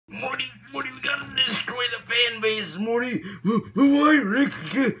Morty, we gotta destroy the fan base, Morty. Why, Rick?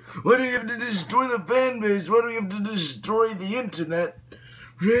 Why do you have to destroy the fan base? Why do we have to destroy the internet?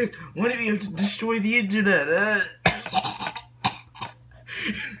 Rick, why do you have to destroy the internet?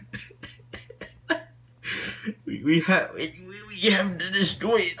 We have to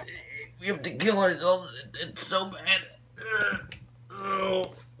destroy it. We have to kill ourselves. It's so bad.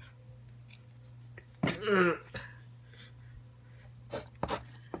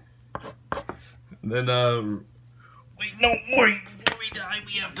 Then, wait, no, Morty, before we die,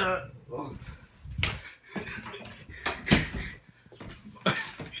 we have to...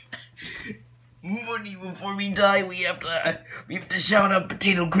 Morty, before we die, we have to shout out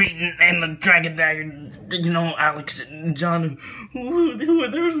Potato Crate and the Dragon Dagger, you know, Alex and John. Who are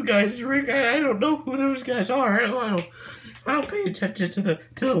those guys, Rick? I don't know who those guys are. I don't pay attention to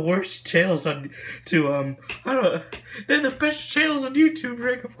the worst channels on, they're the best channels on YouTube,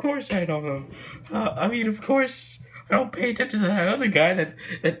 Rick. Of course I know them. I mean, of course, I don't pay attention to that other guy,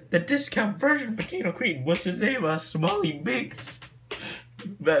 that discount version of Potato Crate. What's his name? Smalley Biggs.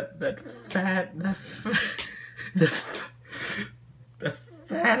 The fat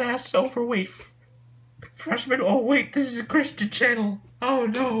ass overweight freshman. Oh wait, this is a Christian channel. Oh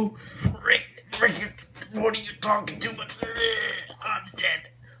no, Rick, Morty, you're talking too much. I'm dead.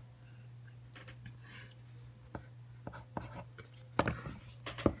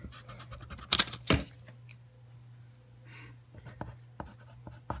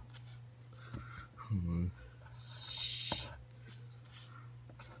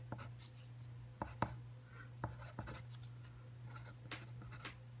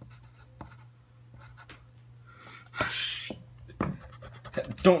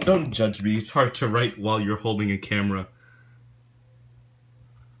 Don't judge me. It's hard to write while you're holding a camera.